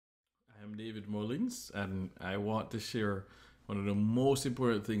I'm David Mullins, and I want to share one of the most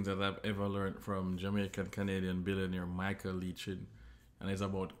important things that I've ever learned from Jamaican-Canadian billionaire Michael Leachin, and it's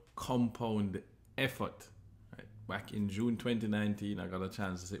about compound effort. Right? Back in June 2019, I got a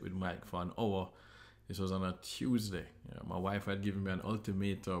chance to sit with Mike for an hour. This was on a Tuesday. My wife had given me an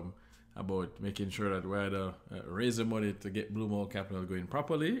ultimatum about making sure that we had to raise the money to get Blue Mount Capital going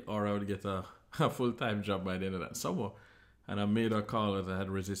properly, or I would get a full-time job by the end of that summer. And I made a call that I had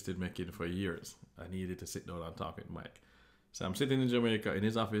resisted making for years. I needed to sit down and talk with Mike. So I'm sitting in Jamaica in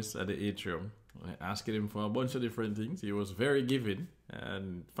his office at the atrium, asking him for a bunch of different things. He was very giving,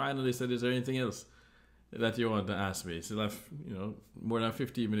 and finally said, "Is there anything else that you want to ask me?" Still have, more than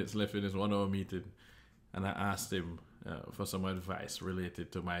 15 minutes left in this 1 hour meeting. And I asked him for some advice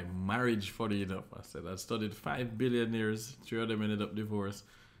related to my marriage, funny enough. I said, I studied 5 billionaires, 3 of them ended up divorced.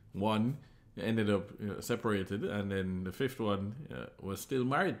 One ended up separated, and then the 5th one was still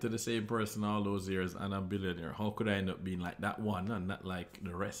married to the same person all those years and a billionaire. How could I end up being like that one and not like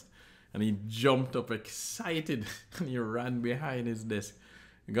the rest? And he jumped up excited and he ran behind his desk,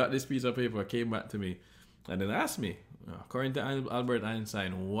 got this piece of paper, came back to me, and then asked me, according to Albert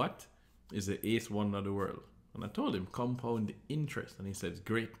Einstein, what is the 8th wonder of the world? And I told him compound interest, and he said,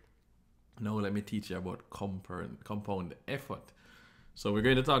 great, now let me teach you about compound effort. So we're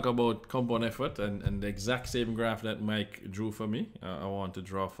going to talk about compound effort, and the exact same graph that Mike drew for me, I want to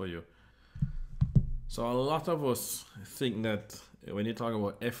draw for you. So a lot of us think that when you talk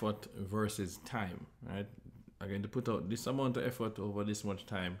about effort versus time, right? I'm going to put out this amount of effort over this much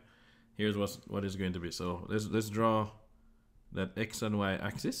time. Here's what it's going to be. So let's draw that X and Y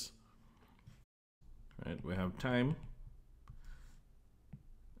axis. Right? We have time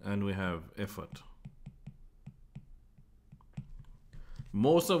and we have effort.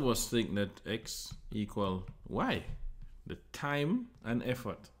 Most of us think that X equal Y. The time and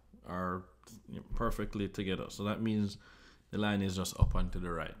effort are perfectly together. So that means the line is just up and to the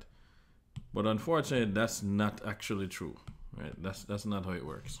right. But unfortunately, that's not actually true. Right? That's not how it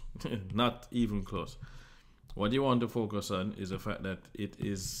works. Not even close. What you want to focus on is the fact that it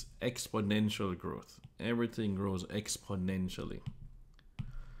is exponential growth. Everything grows exponentially.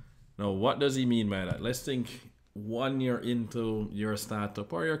 Now, what does he mean by that? Let's think 1 year into your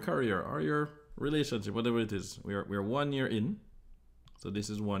startup or your career or your relationship, whatever it is. We're 1 year in. So this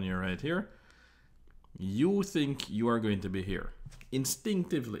is 1 year right here. You think you are going to be here.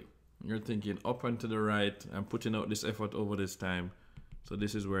 Instinctively, you're thinking up and to the right. I'm putting out this effort over this time. So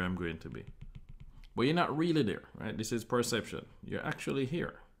this is where I'm going to be. But you're not really there, right? This is perception. You're actually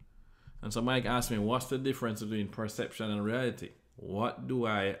here. And so Mike asked me, what's the difference between perception and reality? What do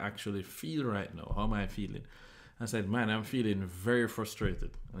I actually feel right now? How am I feeling? I said, man, I'm feeling very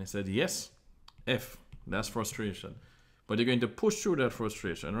frustrated. And he said, yes, F, that's frustration. But you're going to push through that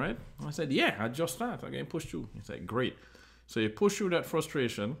frustration, right? I said, yeah, I just start. I'm going to push through. He said, great. So you push through that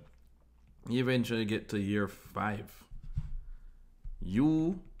frustration. You eventually get to year 5.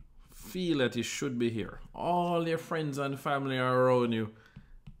 You feel that you should be here. All your friends and family are around you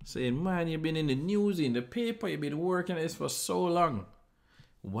saying, man, you've been in the news, in the paper, you've been working at this for so long.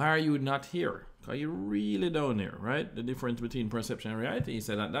 Why are you not here? Are you really down there, right? The difference between perception and reality, he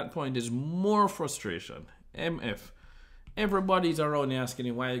said, at that point is more frustration. MF. Everybody's around you asking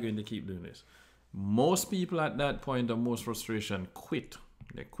you, why are you going to keep doing this? Most people at that point of most frustration quit.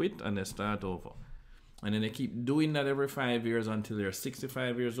 They quit and they start over. And then they keep doing that every 5 years until they're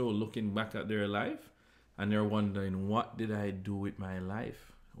 65 years old, looking back at their life. And they're wondering, what did I do with my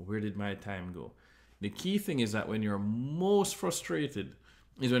life? Where did my time go? The key thing is that when you're most frustrated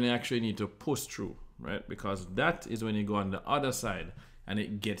is when you actually need to push through, right? Because that is when you go on the other side and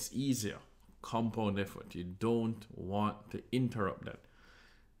it gets easier. Compound effort. You don't want to interrupt that.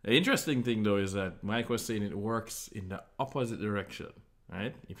 The interesting thing though is that Mike was saying it works in the opposite direction,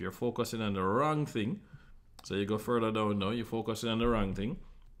 right? If you're focusing on the wrong thing, so you go further down now, you're focusing on the wrong thing.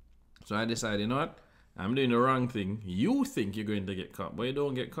 So I decided, you know what? I'm doing the wrong thing. You think you're going to get caught, but you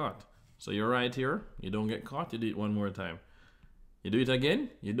don't get caught. So you're right here. You don't get caught. You do it one more time. You do it again.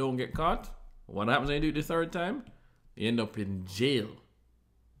 You don't get caught. What happens when you do it the 3rd time? You end up in jail,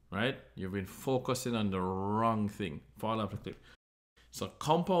 right? You've been focusing on the wrong thing. Fall off the cliff. So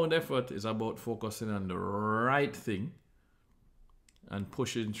compound effort is about focusing on the right thing and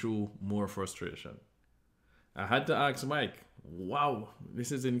pushing through more frustration. I had to ask Mike, wow,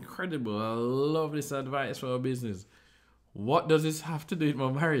 this is incredible. I love this advice for our business. What does this have to do with my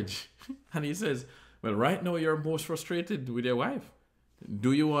marriage? And he says, well, right now you're most frustrated with your wife.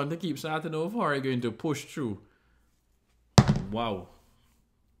 Do you want to keep starting over, or are you going to push through? Wow.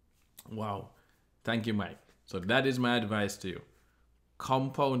 Wow. Thank you, Mike. So that is my advice to you.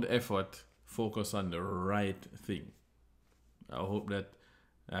 compound effort, focus on the right thing. I hope that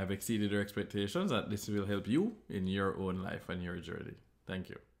I've exceeded your expectations, that this will help you in your own life and your journey. Thank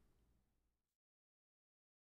you.